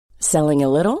Selling a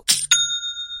little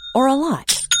or a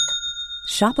lot?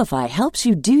 Shopify helps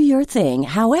you do your thing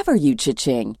however you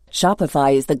cha-ching.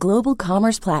 Shopify is the global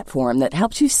commerce platform that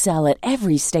helps you sell at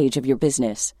every stage of your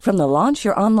business. From the launch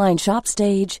your online shop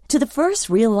stage to the first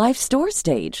real-life store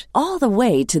stage, all the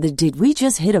way to the did we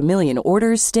just hit a million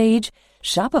orders stage.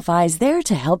 Shopify is there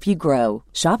to help you grow.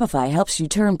 Shopify helps you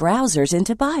turn browsers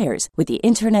into buyers with the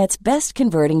internet's best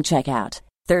converting checkout.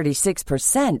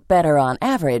 36% better on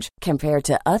average compared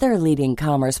to other leading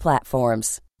commerce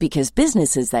platforms. Because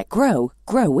businesses that grow,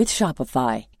 grow with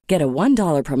Shopify. Get a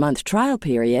 $1 per month trial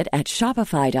period at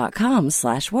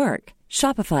shopify.com/work.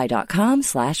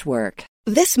 Shopify.com/work.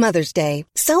 This Mother's Day,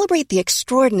 celebrate the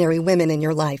extraordinary women in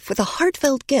your life with a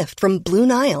heartfelt gift from Blue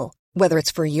Nile. Whether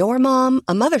it's for your mom,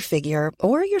 a mother figure,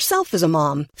 or yourself as a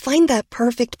mom, find that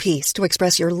perfect piece to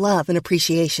express your love and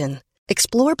appreciation.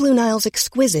 Explore Blue Nile's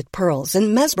exquisite pearls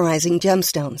and mesmerizing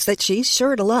gemstones that she's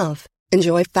sure to love.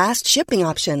 Enjoy fast shipping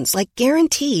options like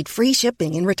guaranteed free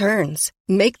shipping and returns.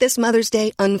 Make this Mother's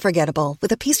Day unforgettable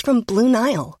with a piece from Blue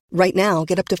Nile. Right now,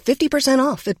 get up to 50%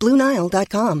 off at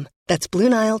BlueNile.com. That's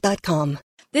BlueNile.com.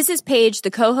 This is Paige,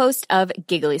 the co-host of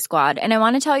Giggly Squad, and I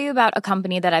want to tell you about a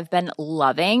company that I've been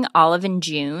loving, Olive &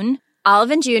 June.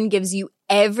 Olive & June gives you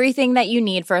everything that you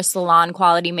need for a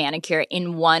salon-quality manicure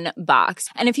in one box.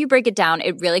 And if you break it down,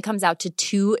 it really comes out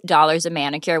to $2 a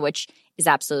manicure, which is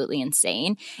absolutely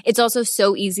insane. It's also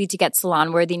so easy to get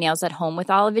salon-worthy nails at home with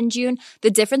Olive & June.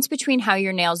 The difference between how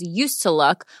your nails used to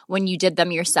look when you did them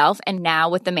yourself and now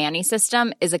with the Mani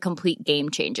system is a complete game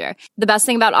changer. The best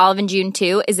thing about Olive & June,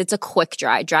 too, is it's a quick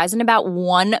dry. Dries in about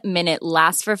 1 minute,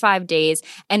 lasts for 5 days,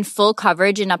 and full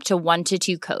coverage in up to 1 to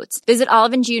 2 coats. Visit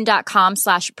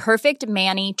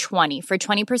oliveandjune.com/perfectmani20 for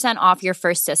 20% off your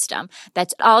first system.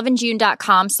 That's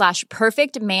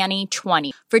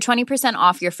oliveandjune.com/perfectmani20 for 20%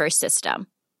 off your first system.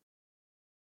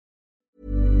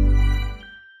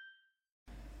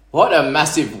 What a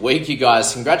massive week, you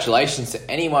guys. Congratulations to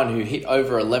anyone who hit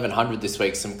over 1,100 this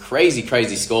week. Some crazy,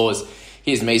 crazy scores.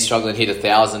 Here's me struggling to hit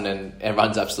 1,000 and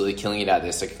everyone's absolutely killing it out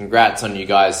there. So congrats on you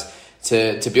guys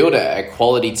to build a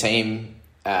quality team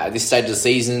at this stage of the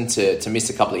season, to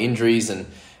miss a couple of injuries and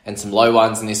some low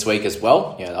ones in this week as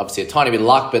well. You know, obviously a tiny bit of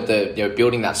luck, but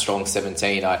building that strong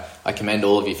 17, I commend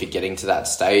all of you for getting to that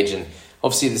stage. And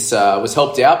obviously this was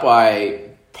helped out by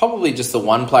probably just the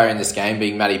one player in this game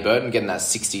being Matty Burton, getting that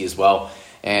 60 as well,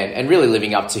 and really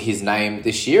living up to his name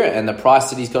this year and the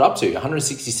price that he's got up to,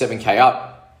 167k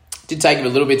up. Did take him a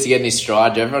little bit to get in his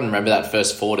stride. Everyone remember that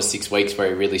first 4 to 6 weeks where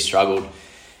he really struggled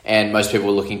and most people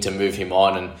were looking to move him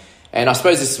on. And I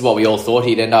suppose this is what we all thought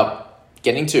he'd end up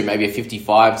getting to, maybe a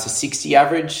 55 to 60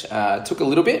 average. Took a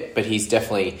little bit, but he's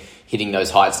definitely hitting those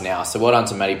heights now. So well done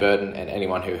to Matty Burton and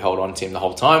anyone who held on to him the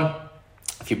whole time.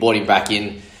 If you brought him back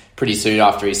in pretty soon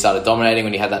after he started dominating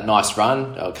when he had that nice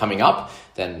run coming up,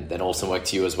 then awesome work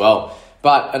to you as well.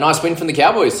 But a nice win from the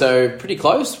Cowboys, so pretty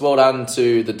close. Well done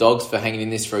to the Dogs for hanging in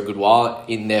there for a good while,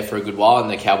 and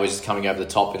the Cowboys just coming over the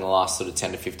top in the last sort of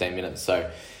 10 to 15 minutes. So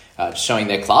showing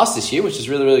their class this year, which is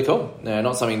really, really cool.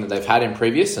 Not something that they've had in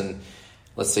previous, and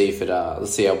let's see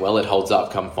how well it holds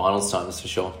up come finals time, that's for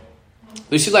sure.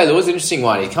 Lucy Laylor was an interesting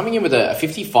one. He's coming in with a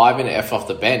 55-minute F off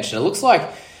the bench, and it looks like,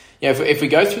 if we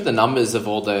go through the numbers of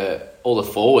all the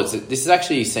forwards, this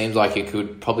actually seems like it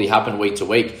could probably happen week to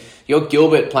week. You got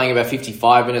Gilbert playing about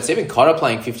 55 minutes, even Cotter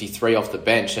playing 53 off the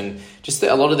bench, and just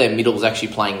a lot of their middles actually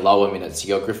playing lower minutes.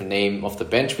 You got Griffin Neame off the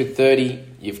bench with 30.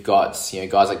 You've got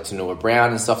guys like Tanua Brown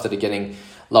and stuff that are getting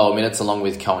lower minutes, along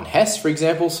with Cohen Hess, for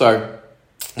example. So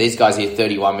these guys here,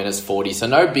 31 minutes, 40. So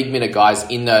no big minute guys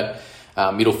in that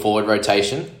middle forward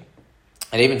rotation.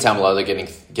 And even Tamalolo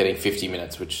getting 50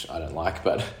 minutes, which I don't like,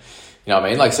 but you know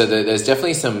what I mean? So there's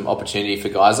definitely some opportunity for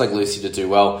guys like Lucy to do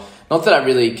well. Not that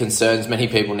really concerns many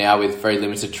people now with very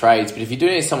limited trades, but if you do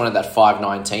need someone at that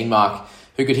 519 mark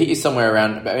who could hit you somewhere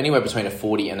around anywhere between a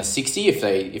 40 and a 60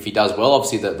 if he does well,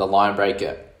 obviously the line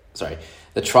breaker,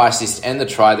 the try assist and the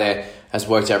try there has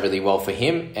worked out really well for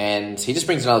him, and he just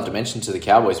brings another dimension to the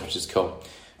Cowboys, which is cool.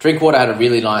 Drinkwater had a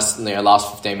really nice last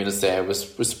 15 minutes there.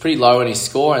 Was pretty low in his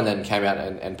score and then came out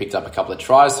and picked up a couple of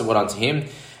tries, so well done to him.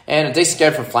 And a decent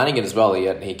game from Flanagan as well.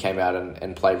 He came out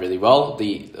and played really well.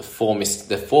 The four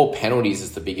penalties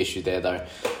is the big issue there, though.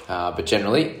 But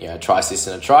generally, try assist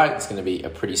and a try. It's going to be a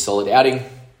pretty solid outing.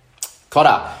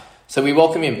 Cotter. So we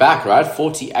welcome him back, right?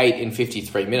 48 in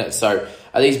 53 minutes. So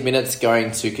are these minutes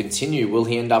going to continue? Will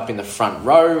he end up in the front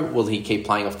row? Will he keep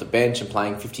playing off the bench and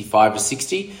playing 55 to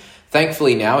 60?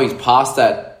 Thankfully now he's past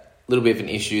that little bit of an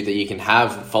issue that you can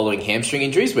have following hamstring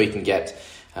injuries where you can get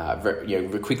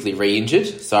quickly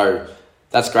re-injured. So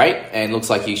that's great, and looks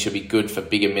like he should be good for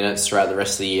bigger minutes throughout the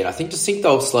rest of the year. And I think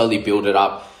they'll slowly build it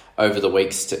up over the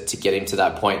weeks to get him to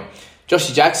that point.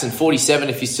 Joshy Jackson, 47,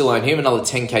 if you still own him, another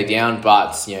 10k down,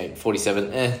 but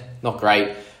 47, not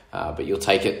great, but you'll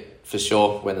take it for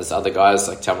sure when there's other guys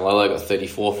like Tamalolo got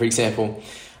 34, for example.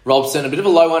 Robson, a bit of a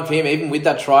low one for him, even with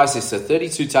that try assist. So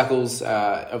 32 tackles,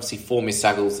 obviously 4 missed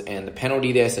tackles, and the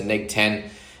penalty there, so neg 10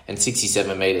 and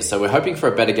 67 metres. So we're hoping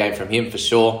for a better game from him for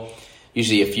sure.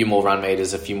 Usually a few more run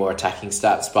meters, a few more attacking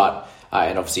stats, but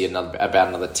and obviously about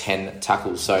another 10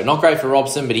 tackles. So not great for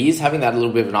Robson, but he is having that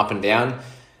little bit of an up and down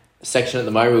section at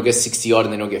the moment. We'll get 60 odd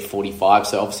and then he'll get 45.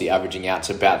 So obviously averaging out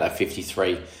to about that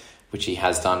 53, which he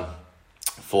has done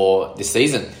for this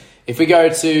season. If we go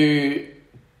to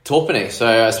Torpany,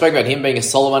 so I spoke about him being a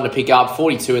solid one to pick up,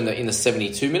 42 in the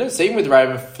 72 minutes. Even with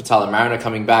Raven Faitala-Mariner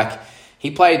coming back,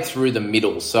 he played through the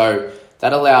middle. So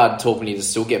that allowed Torpany to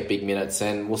still get big minutes,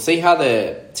 and we'll see how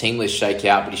the team list shake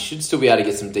out, but he should still be able to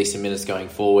get some decent minutes going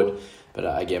forward.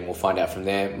 But again, we'll find out from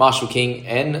there. Marshall King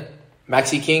and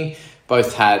Maxi King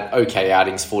both had okay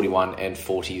outings, 41 and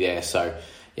 40 there. So,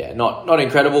 yeah, not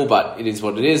incredible, but it is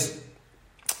what it is.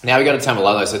 Now we go to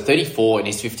Tamalolo, so 34 in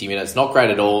his 50 minutes. Not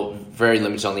great at all, very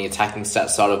limited on the attacking stats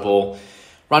side of the ball.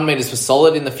 Run meters were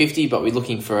solid in the 50, but we're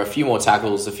looking for a few more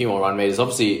tackles, a few more run meters.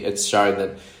 Obviously, it's shown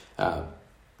that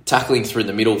tackling through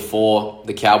the middle for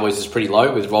the Cowboys is pretty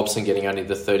low, with Robson getting only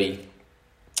the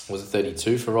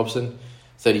 32 for Robson?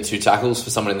 32 tackles for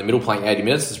someone in the middle playing 80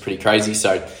 minutes is pretty crazy.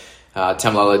 So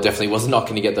Tamalolo definitely was not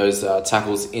going to get those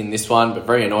tackles in this one, but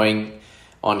very annoying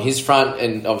on his front,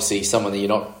 and obviously someone that you're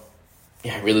not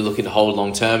really looking to hold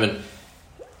long term, and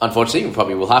unfortunately we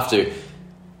probably will have to.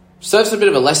 So it's a bit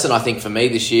of a lesson, I think, for me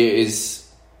this year is,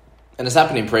 and it's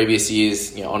happened in previous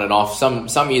years, on and off.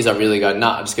 Some years I really go,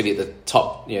 I'm just going to get the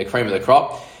top, cream of the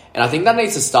crop. And I think that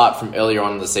needs to start from earlier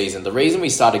on in the season. The reason we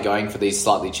started going for these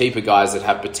slightly cheaper guys that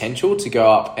have potential to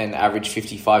go up and average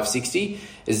 55, 60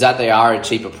 is that they are a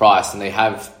cheaper price, and they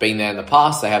have been there in the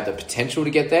past. They have the potential to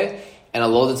get there, and a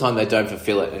lot of the time they don't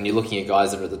fulfill it. And you're looking at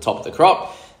guys that are at the top of the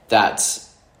crop that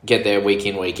get there week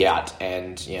in, week out,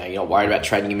 and you're not worried about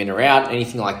trading him in or out,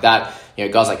 anything like that.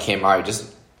 Guys like Cam Murray, just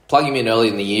plug him in early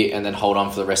in the year and then hold on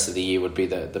for the rest of the year would be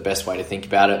the best way to think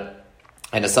about it.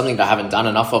 And it's something that I haven't done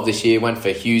enough of this year. Went for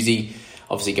Hughesy,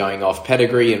 obviously going off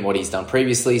pedigree and what he's done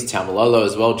previously. Tamalolo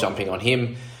as well, jumping on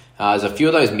him. There's a few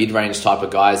of those mid-range type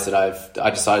of guys that I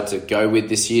decided to go with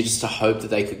this year just to hope that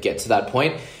they could get to that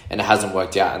point, and it hasn't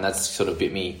worked out, and that's sort of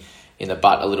bit me in the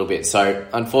butt a little bit. So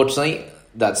unfortunately,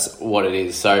 that's what it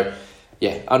is. So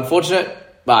yeah, unfortunate,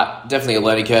 but definitely a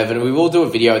learning curve. And we will do a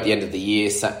video at the end of the year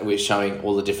showing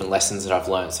all the different lessons that I've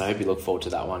learned. So I hope you look forward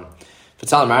to that one.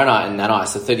 Faitala-Mariner and Nanai,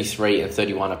 so 33 and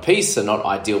 31 apiece, so not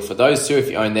ideal for those two if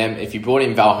you own them. If you brought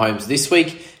in Val Holmes this week,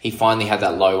 he finally had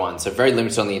that low one. So very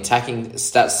limited on the attacking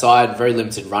stats side, very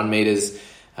limited run meters,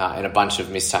 and a bunch of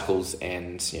missed tackles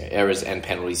and errors and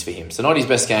penalties for him. So not his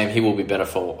best game. He will be better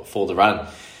for the run.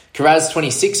 Karaz,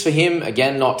 26 for him.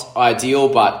 Again, not ideal,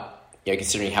 but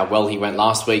considering how well he went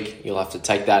last week, you'll have to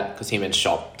take that because him and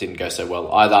Shop didn't go so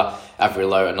well either.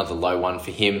 Averillo, another low one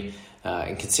for him.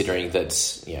 And considering that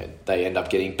they end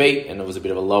up getting beat and it was a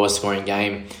bit of a lower scoring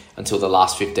game until the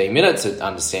last 15 minutes, it's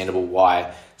understandable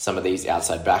why some of these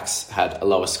outside backs had a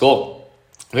lower score.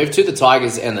 Move to the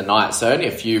Tigers and the Knights, so only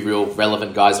a few real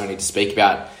relevant guys we need to speak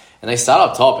about. And they start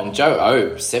up top, and Joe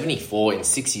O, 74 in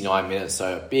 69 minutes,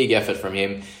 so a big effort from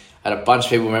him. I had a bunch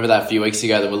of people remember that a few weeks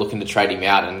ago that were looking to trade him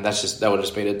out, and that would have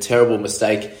just been a terrible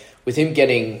mistake. With him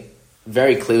getting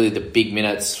very clearly the big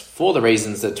minutes for the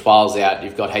reasons that Twil's out,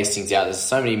 you've got Hastings out, there's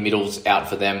so many middles out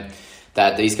for them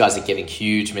that these guys are getting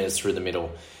huge minutes through the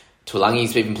middle.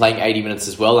 Tuolangi's been playing 80 minutes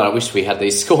as well, and I wish we had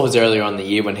these scores earlier on in the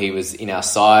year when he was in our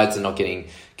sides and not getting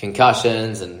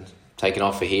concussions and taken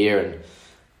off for here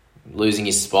and losing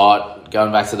his spot,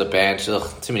 going back to the bench.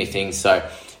 Too many things. So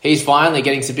he's finally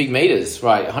getting some big meters,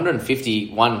 right?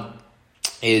 151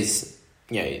 is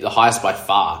the highest by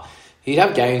far. He'd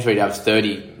have games where he'd have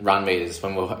 30 run meters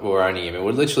when we're owning him. And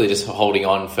we're literally just holding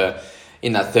on for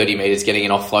in that 30 meters, getting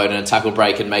an offload and a tackle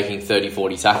break and making 30,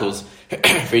 40 tackles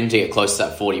for him to get close to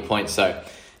that 40 points. So,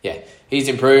 yeah, he's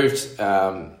improved.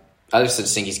 I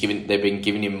just think they've been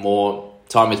giving him more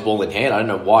time with ball in hand. I don't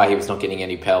know why he was not getting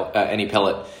any pellet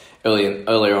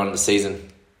earlier on in the season.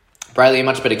 Brayley, a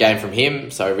much better game from him,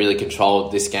 so really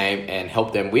controlled this game and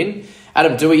helped them win.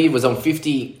 Adam Dewey was on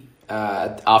 50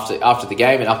 after the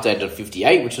game and updated on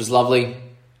 58, which was lovely.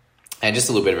 And just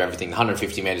a little bit of everything.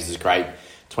 150 metres is great.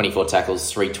 24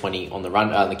 tackles, 320 on the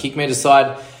run, the kick metre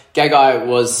side. Gagai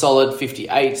was solid,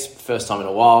 58, first time in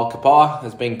a while. Kapaa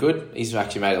has been good. He's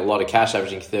actually made a lot of cash,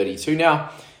 averaging 32 now.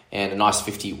 and a nice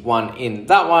 51 in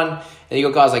that one. And you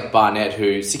got guys like Barnett,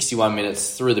 who 61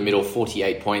 minutes through the middle,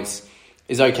 48 points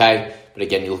is okay. But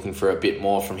again, you're looking for a bit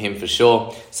more from him for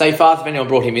sure. Seyfarth, if anyone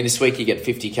brought him in this week, you get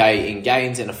 50k in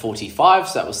gains and a 45,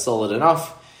 so that was solid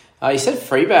enough. You said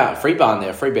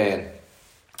Freeban.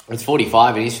 It's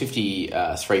 45 and he's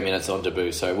 53 minutes on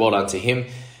debut, so well done to him.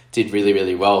 Did really,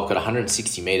 really well. Got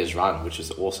 160 metres run, which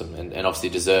was awesome, and obviously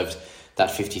deserved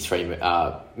that 53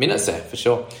 minutes there for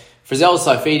sure. Frizzell,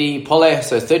 Saifidi, Pole,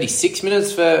 so 36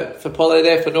 minutes for Pole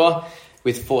there for Noah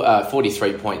with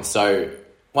 43 points. So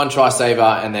one try saver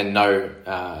and then no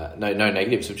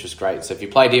negatives, which was great. So if you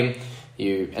played him,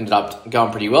 you ended up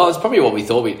going pretty well. It's probably what we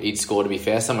thought he'd score, to be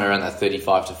fair, somewhere around that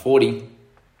 35 to 40.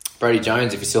 Brodie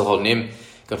Jones, if you're still holding him,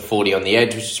 got 40 on the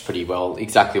edge, which is pretty well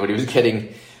exactly what he was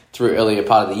getting through earlier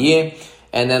part of the year.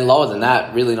 And then lower than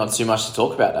that, really not too much to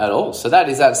talk about at all. So that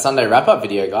is that Sunday wrap-up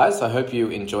video, guys. I hope you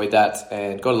enjoyed that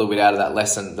and got a little bit out of that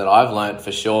lesson that I've learned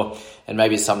for sure. And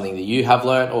maybe it's something that you have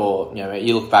learned, or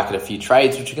you look back at a few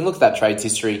trades, which you can look at that trades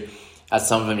history. At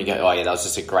some of them, you go, oh yeah, that was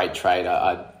just a great trade.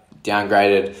 I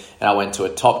downgraded and I went to a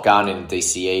Top Gun in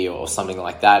DCE or something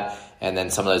like that. And then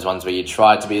some of those ones where you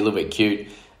tried to be a little bit cute,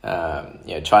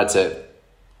 tried to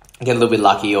get a little bit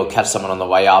lucky or catch someone on the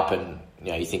way up, and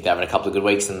you think they're having a couple of good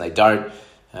weeks and they don't,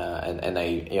 and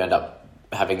you end up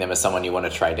having them as someone you want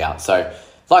to trade out. So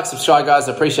like, subscribe, guys.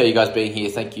 I appreciate you guys being here.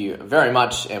 Thank you very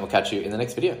much, and we'll catch you in the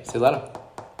next video. See you later.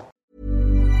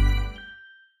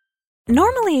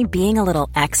 Normally, being a little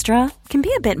extra can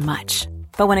be a bit much,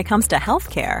 but when it comes to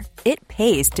healthcare, it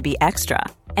pays to be extra.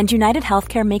 And United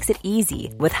Healthcare makes it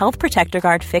easy with Health Protector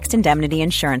Guard fixed indemnity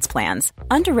insurance plans.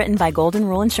 Underwritten by Golden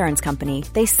Rule Insurance Company,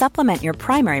 they supplement your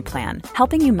primary plan,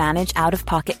 helping you manage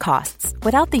out-of-pocket costs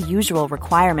without the usual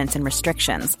requirements and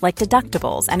restrictions like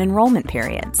deductibles and enrollment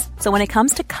periods. So when it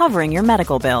comes to covering your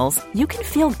medical bills, you can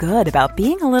feel good about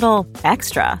being a little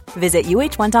extra. Visit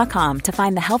uh1.com to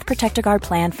find the Health Protector Guard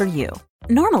plan for you.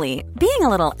 Normally, being a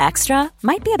little extra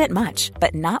might be a bit much,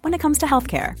 but not when it comes to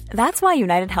healthcare. That's why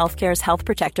United Healthcare's Health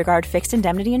Protector Guard fixed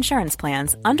indemnity insurance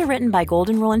plans, underwritten by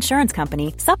Golden Rule Insurance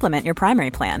Company, supplement your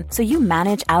primary plan so you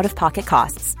manage out-of-pocket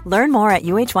costs. Learn more at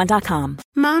uh1.com.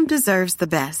 Mom deserves the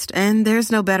best, and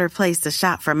there's no better place to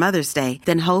shop for Mother's Day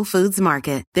than Whole Foods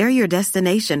Market. They're your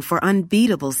destination for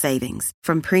unbeatable savings,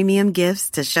 from premium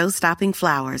gifts to show-stopping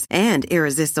flowers and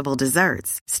irresistible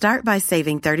desserts. Start by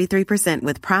saving 33%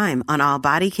 with Prime on all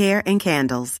body care and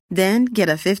candles. Then get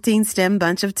a 15-stem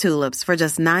bunch of tulips for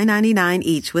just $9.99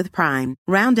 each with Prime.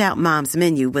 Round out Mom's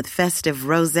menu with festive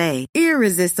rosé,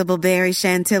 irresistible berry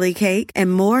chantilly cake,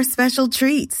 and more special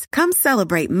treats. Come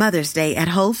celebrate Mother's Day at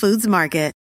Whole Foods Market.